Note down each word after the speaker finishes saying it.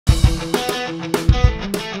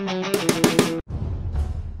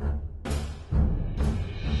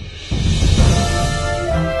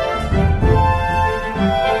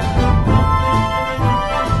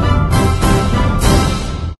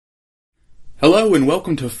Hello and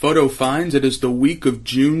welcome to Photo Finds. It is the week of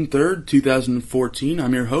June 3rd, 2014.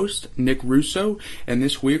 I'm your host, Nick Russo, and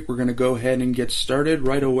this week we're going to go ahead and get started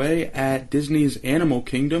right away at Disney's Animal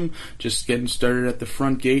Kingdom. Just getting started at the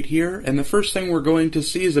front gate here, and the first thing we're going to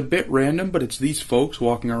see is a bit random, but it's these folks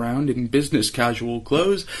walking around in business casual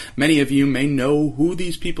clothes. Many of you may know who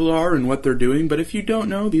these people are and what they're doing, but if you don't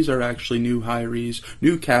know, these are actually new hirees,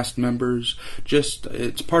 new cast members.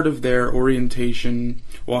 It's part of their orientation,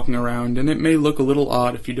 walking around, and it may look a little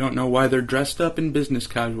odd if you don't know why they're dressed up in business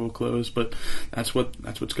casual clothes, but that's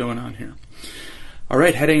what's going on here.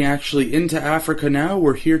 Alright, heading actually into Africa now.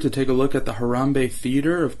 We're here to take a look at the Harambe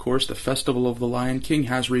Theatre. Of course, the Festival of the Lion King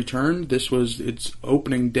has returned. This was its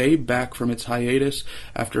opening day back from its hiatus.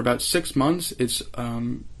 After about 6 months,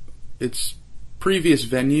 its previous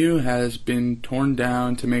venue has been torn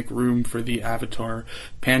down to make room for the Avatar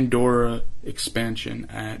Pandora expansion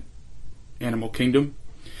at Animal Kingdom.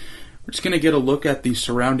 We're just going to get a look at the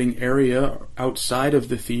surrounding area outside of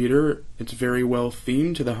the theater. It's very well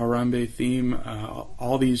themed to the Harambe theme.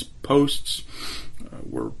 All these posts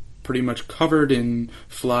were pretty much covered in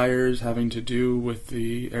flyers having to do with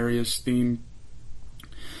the area's theme.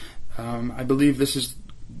 I believe this is,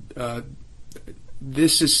 I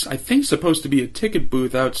think, supposed to be a ticket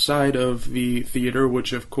booth outside of the theater,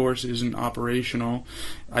 which of course isn't operational.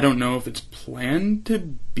 I don't know if it's planned to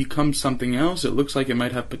become something else. It looks like it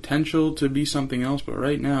might have potential to be something else, but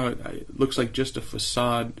right now it looks like just a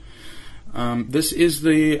facade. This is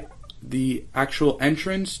the actual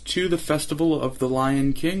entrance to the Festival of the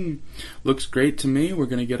Lion King. Looks great to me. We're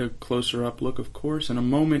going to get a closer up look, of course, in a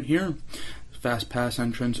moment here. Fast pass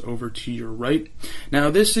entrance over to your right.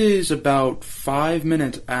 Now this is about 5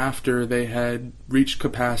 minutes after they had reached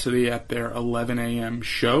capacity at their 11 a.m.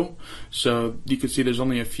 show, so you can see there's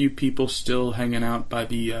only a few people still hanging out by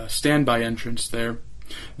the standby entrance there.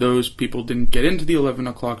 Those people didn't get into the 11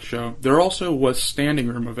 o'clock show. There also was standing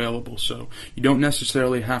room available, so you don't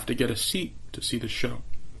necessarily have to get a seat to see the show.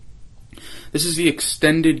 This is the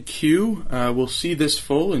extended queue. We'll see this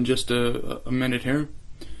full in just a minute here.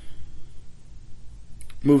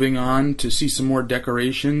 Moving on to see some more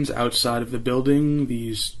decorations outside of the building.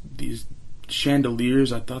 These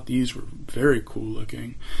chandeliers, I thought these were very cool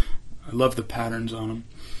looking. I love the patterns on them.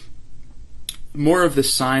 More of the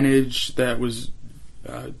signage that was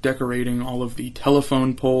decorating all of the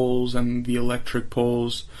telephone poles and the electric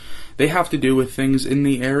poles. They have to do with things in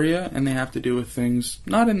the area, and they have to do with things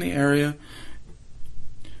not in the area.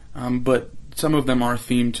 But some of them are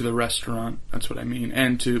themed to the restaurant, that's what I mean,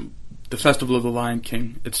 and to the Festival of the Lion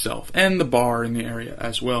King itself, and the bar in the area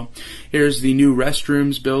as well. Here's the new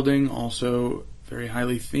restrooms building, also very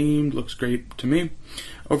highly themed, looks great to me.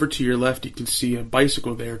 Over to your left, you can see a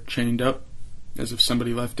bicycle there chained up, as if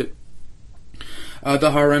somebody left it.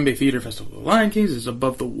 The Harambe Theatre Festival of the Lion Kings is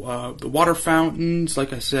above the water fountains.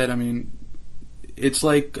 Like I said, I mean, it's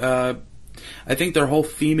like, I think their whole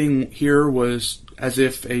theming here was as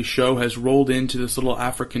if a show has rolled into this little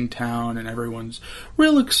African town and everyone's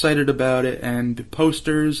real excited about it, and the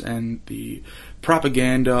posters and the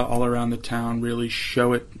propaganda all around the town really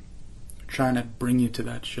show it, trying to bring you to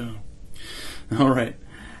that show. Alright,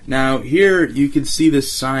 now here you can see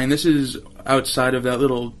this sign. This is outside of that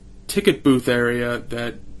little ticket booth area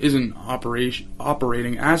that isn't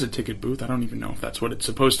operating as a ticket booth. I don't even know if that's what it's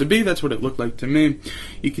supposed to be. That's what it looked like to me.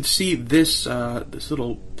 You can see this this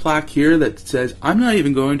little plaque here that says, I'm not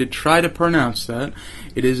even going to try to pronounce that.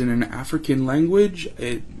 It is in an African language,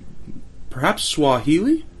 perhaps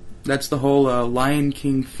Swahili. That's the whole Lion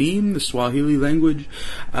King theme, the Swahili language.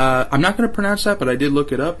 I'm not going to pronounce that, but I did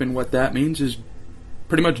look it up, and what that means is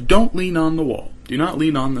pretty much don't lean on the wall. Do not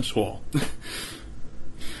lean on this wall.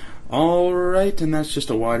 Alright, and that's just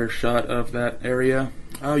a wider shot of that area.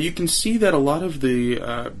 You can see that a lot of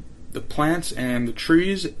the plants and the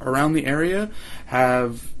trees around the area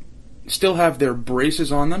still have their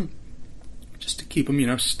braces on them, just to keep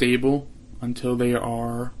them, stable until they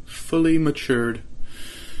are fully matured.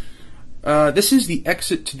 This is the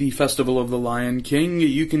exit to the Festival of the Lion King.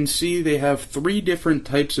 You can see they have 3 different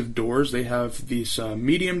types of doors. They have this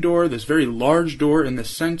medium door, this very large door in the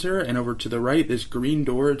center, and over to the right, this green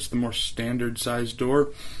door. It's the more standard sized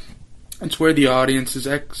door. It's where the audiences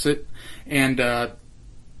exit, and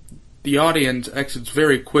the audience exits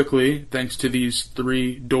very quickly thanks to these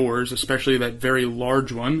 3 doors, especially that very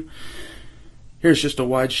large one. Here's just a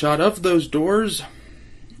wide shot of those doors.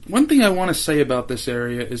 One thing I want to say about this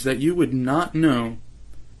area is that you would not know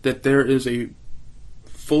that there is a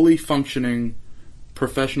fully functioning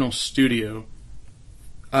professional studio,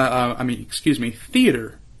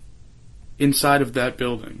 theater inside of that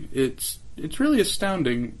building. It's really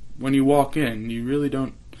astounding when you walk in. You really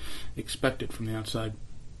don't expect it from the outside.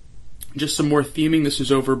 Just some more theming. This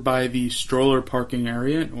is over by the stroller parking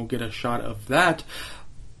area, and we'll get a shot of that.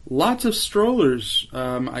 Lots of strollers.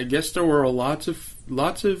 I guess there were lots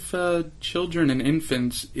of children and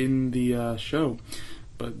infants in the show,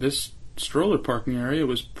 but this stroller parking area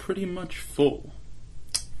was pretty much full.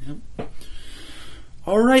 Yep.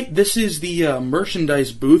 Alright, this is the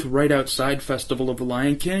merchandise booth right outside Festival of the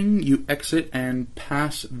Lion King. You exit and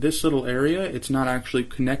pass this little area. It's not actually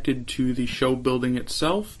connected to the show building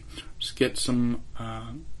itself. Just get some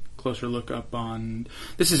closer look up on...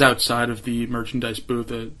 This is outside of the merchandise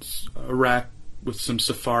booth. It's a rack with some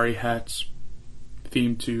safari hats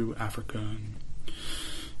themed to Africa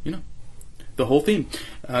and, the whole theme.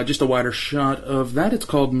 Just a wider shot of that. It's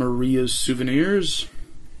called Maria's Souvenirs.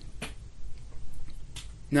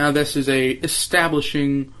 Now this is a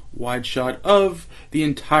establishing wide shot of the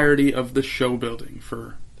entirety of the show building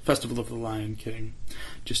for Festival of the Lion King,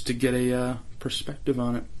 just to get a perspective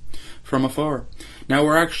on it from afar. Now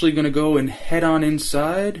we're actually going to go and head on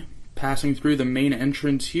inside, passing through the main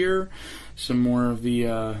entrance here. Some more of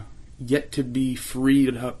the yet to be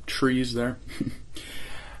freed up trees there.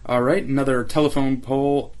 Alright, another telephone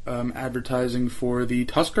pole advertising for the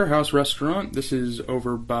Tusker House restaurant. This is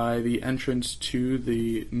over by the entrance to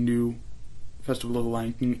the new Festival of the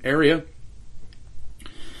Lion King area.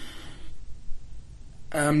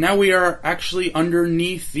 Now we are actually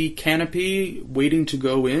underneath the canopy, waiting to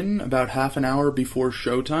go in about half an hour before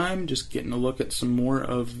showtime, just getting a look at some more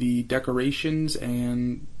of the decorations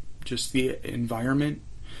and just the environment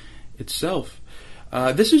itself.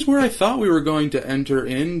 This is where I thought we were going to enter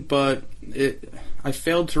in, but I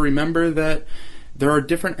failed to remember that there are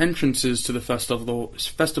different entrances to the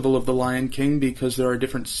Festival of the Lion King because there are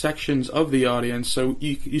different sections of the audience, so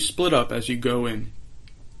you split up as you go in.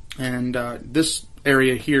 And this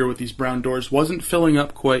area here with these brown doors wasn't filling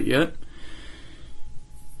up quite yet.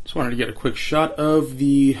 Just wanted to get a quick shot of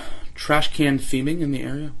the trash can theming in the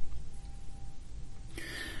area.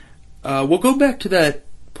 We'll go back to that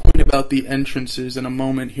point about the entrances in a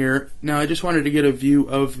moment here. Now I just wanted to get a view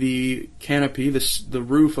of the canopy, the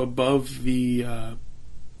roof above the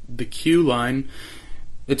queue line.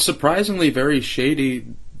 It's surprisingly very shady.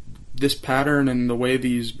 This pattern and the way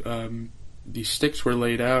these sticks were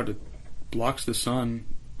laid out, it blocks the sun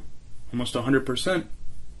almost 100%.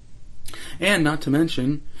 And not to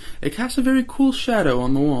mention, it casts a very cool shadow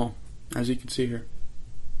on the wall, as you can see here.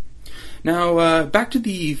 Now, back to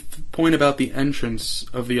the point about the entrance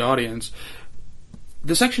of the audience.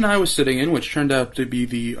 The section I was sitting in, which turned out to be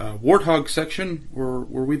the warthog section, or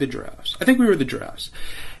were we the giraffes? I think we were the giraffes.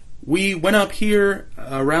 We went up here,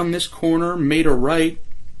 around this corner, made a right,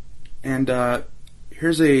 and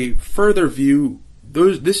here's a further view.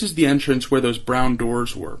 This is the entrance where those brown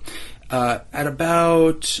doors were. At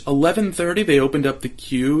about 11:30, they opened up the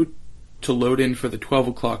queue to load in for the 12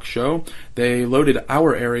 o'clock show. They loaded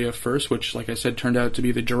our area first, which, like I said, turned out to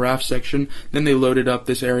be the giraffe section. Then they loaded up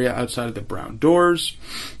this area outside of the brown doors.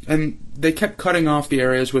 And they kept cutting off the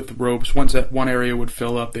areas with ropes. Once that one area would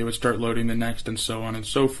fill up, they would start loading the next, and so on and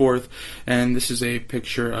so forth. And this is a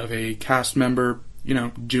picture of a cast member,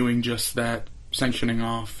 doing just that, sanctioning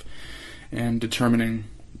off and determining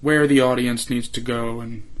where the audience needs to go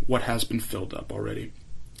and what has been filled up already.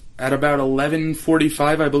 At about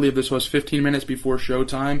 11:45, I believe this was 15 minutes before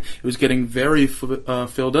showtime, it was getting very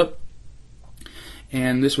filled up.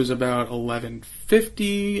 And this was about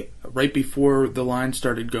 11:50, right before the line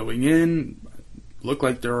started going in. Looked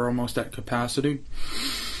like they were almost at capacity.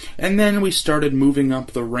 And then we started moving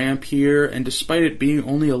up the ramp here, and despite it being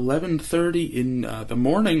only 11:30 in the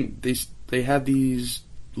morning, they had these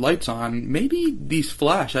lights on. Maybe these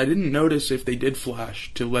flash. I didn't notice if they did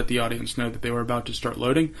flash to let the audience know that they were about to start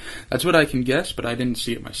loading. That's what I can guess, but I didn't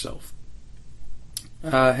see it myself.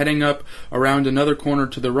 Heading up around another corner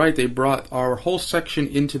to the right, they brought our whole section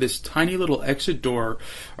into this tiny little exit door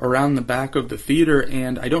around the back of the theater,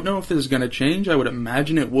 and I don't know if this is going to change. I would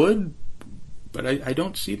imagine it would, but I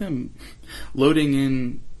don't see them loading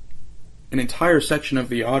in an entire section of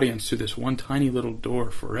the audience to this one tiny little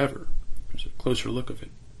door forever. There's a closer look of it.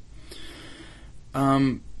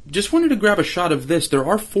 Just wanted to grab a shot of this. There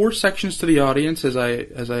are 4 sections to the audience, as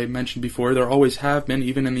I mentioned before. There always have been,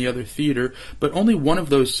 even in the other theater, but only one of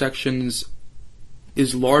those sections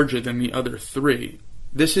is larger than the other 3.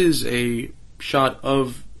 This is a shot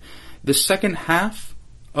of the second half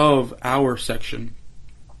of our section.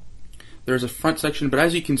 There's a front section, but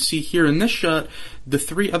as you can see here in this shot, the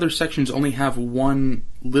 3 other sections only have one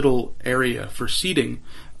little area for seating.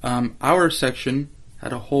 Our section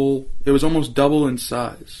had it was almost double in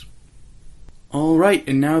size. Alright,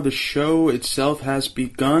 and now the show itself has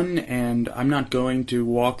begun, and I'm not going to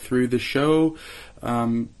walk through the show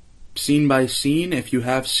scene by scene. If you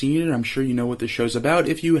have seen it, I'm sure you know what the show's about.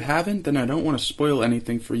 If you haven't, then I don't want to spoil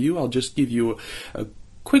anything for you. I'll just give you a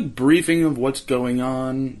quick briefing of what's going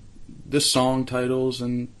on, the song titles,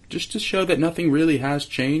 and just to show that nothing really has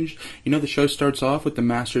changed. You know, the show starts off with the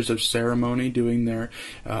Masters of Ceremony doing their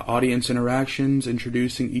audience interactions,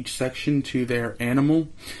 introducing each section to their animal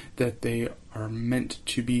that they are meant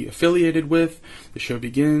to be affiliated with. The show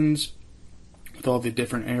begins with all the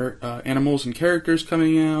different animals and characters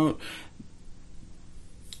coming out.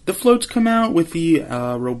 The floats come out with the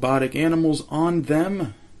robotic animals on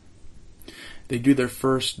them. They do their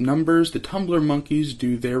first numbers. The tumbler monkeys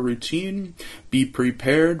do their routine. Be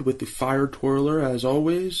prepared with the fire twirler, as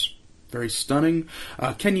always. Very stunning.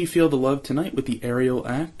 Can You Feel the Love Tonight with the aerial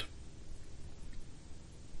act.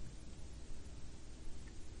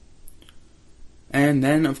 And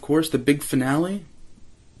then, of course, the big finale.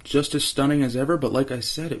 Just as stunning as ever, but like I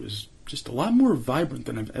said, it was just a lot more vibrant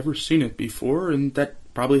than I've ever seen it before, and that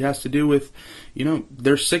probably has to do with,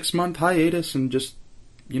 their 6-month hiatus and just,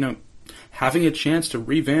 having a chance to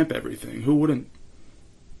revamp everything. Who wouldn't?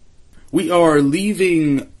 We are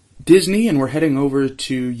leaving Disney and we're heading over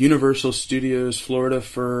to Universal Studios Florida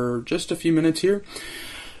for just a few minutes here.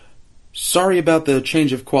 Sorry about the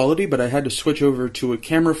change of quality, but I had to switch over to a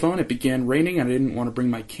camera phone. It began raining and I didn't want to bring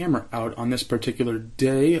my camera out on this particular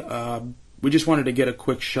day. We just wanted to get a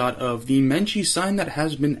quick shot of the Menchie's sign that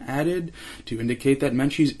has been added to indicate that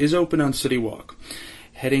Menchie's is open on CityWalk.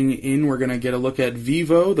 Heading in, we're going to get a look at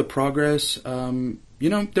Vivo, the progress.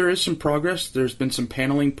 There is some progress. There's been some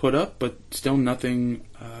paneling put up, but still nothing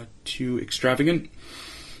too extravagant.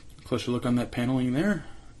 Closer look on that paneling there.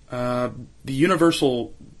 The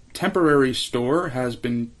Universal temporary store has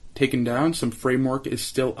been taken down. Some framework is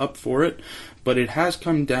still up for it, but it has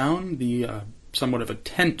come down. The somewhat of a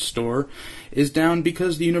tent store is down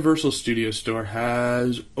because the Universal Studio Store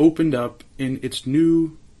has opened up in its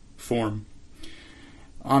new form.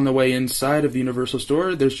 On the way inside of the Universal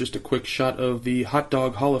Store, there's just a quick shot of the Hot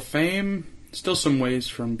Dog Hall of Fame. Still some ways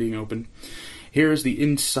from being open. Here's the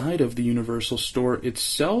inside of the Universal Store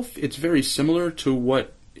itself. It's very similar to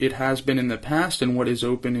what it has been in the past and what is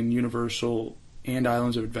open in Universal and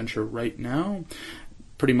Islands of Adventure right now.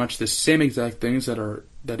 Pretty much the same exact things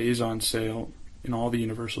that is on sale in all the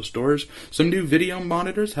Universal stores. Some new video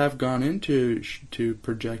monitors have gone in to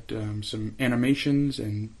project some animations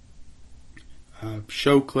and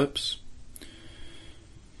show clips.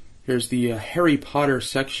 Here's the Harry Potter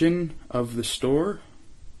section of the store.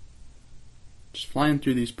 Just flying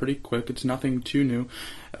through these pretty quick. It's nothing too new.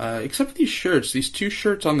 Except for these shirts. These 2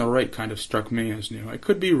 shirts on the right kind of struck me as new. I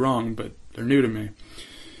could be wrong, but they're new to me.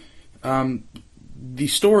 The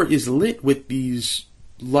store is lit with these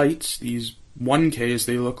lights, these 1Ks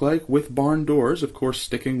they look like, with barn doors, of course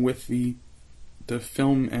sticking with the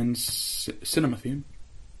film and cinema theme.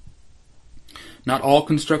 Not all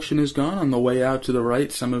construction is gone. On the way out to the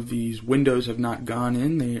right, some of these windows have not gone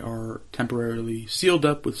in. They are temporarily sealed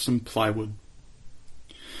up with some plywood.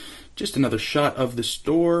 Just another shot of the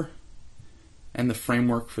store and the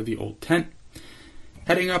framework for the old tent.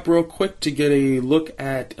 Heading up real quick to get a look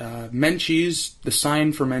at Menchie's. The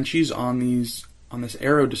sign for Menchie's on this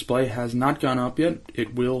arrow display has not gone up yet.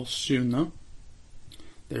 It will soon, though.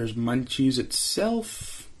 There's Menchie's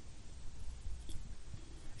itself.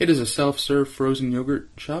 It is a self-serve frozen yogurt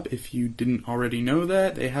shop, if you didn't already know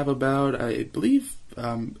that. They have about, I believe,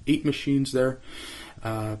 8 machines there.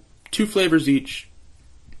 2 flavors each,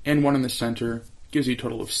 and 1 in the center. Gives you a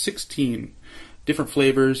total of 16 different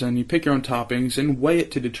flavors, and you pick your own toppings and weigh it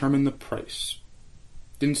to determine the price.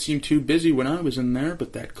 Didn't seem too busy when I was in there,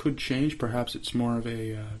 but that could change. Perhaps it's more of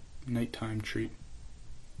a nighttime treat.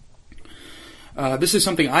 This is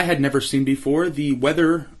something I had never seen before. The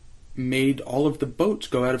weather made all of the boats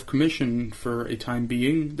go out of commission for a time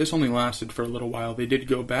being. This only lasted for a little while. They did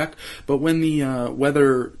go back, but when the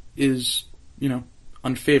weather is,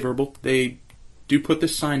 unfavorable, they do put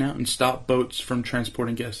this sign out and stop boats from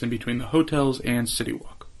transporting guests in between the hotels and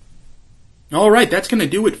CityWalk. Alright, that's going to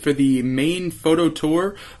do it for the main photo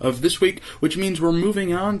tour of this week, which means we're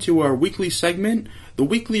moving on to our weekly segment, the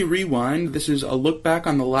Weekly Rewind. This is a look back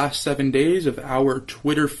on the last 7 days of our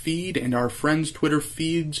Twitter feed and our friends' Twitter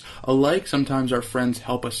feeds alike. Sometimes our friends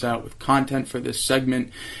help us out with content for this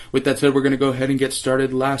segment. With that said, we're going to go ahead and get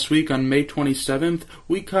started. Last week on May 27th,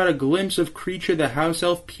 we caught a glimpse of Creature the House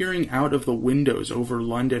Elf peering out of the windows over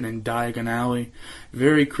London and Diagon Alley.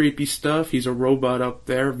 Very creepy stuff. He's a robot up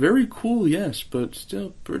there. Very cool, yeah. yes, but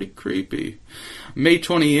still pretty creepy. May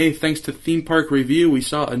 28th, thanks to Theme Park Review, we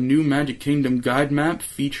saw a new Magic Kingdom guide map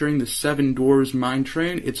featuring the Seven Dwarfs Mine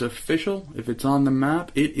Train. It's official. If it's on the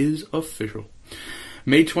map, it is official.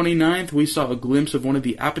 May 29th, we saw a glimpse of one of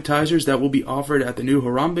the appetizers that will be offered at the new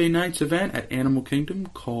Harambe Nights event at Animal Kingdom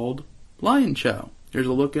called Lion Chow. Here's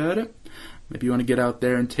a look at it. Maybe you want to get out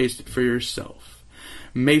there and taste it for yourself.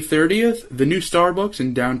 May 30th, the new Starbucks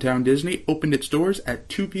in downtown Disney opened its doors at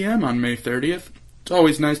 2 p.m. on May 30th. It's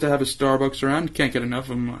always nice to have a Starbucks around. Can't get enough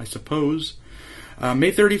of them, I suppose.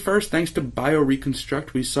 May 31st, thanks to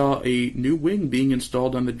BioReconstruct, we saw a new wing being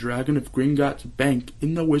installed on the Dragon of Gringotts Bank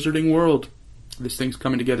in the Wizarding World. This thing's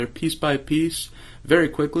coming together piece by piece, very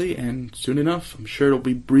quickly, and soon enough, I'm sure it'll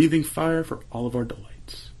be breathing fire for all of our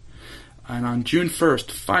delights. And on June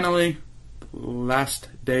 1st, finally, last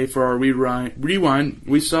day for our rewind,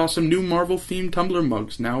 we saw some new Marvel-themed tumbler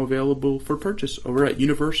mugs now available for purchase over at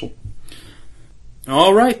Universal.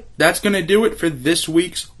 Alright, that's going to do it for this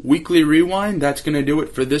week's Weekly Rewind. That's going to do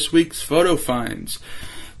it for this week's Photo Finds.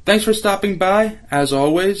 Thanks for stopping by. As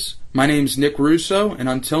always, my name's Nick Russo, and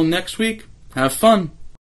until next week, have fun.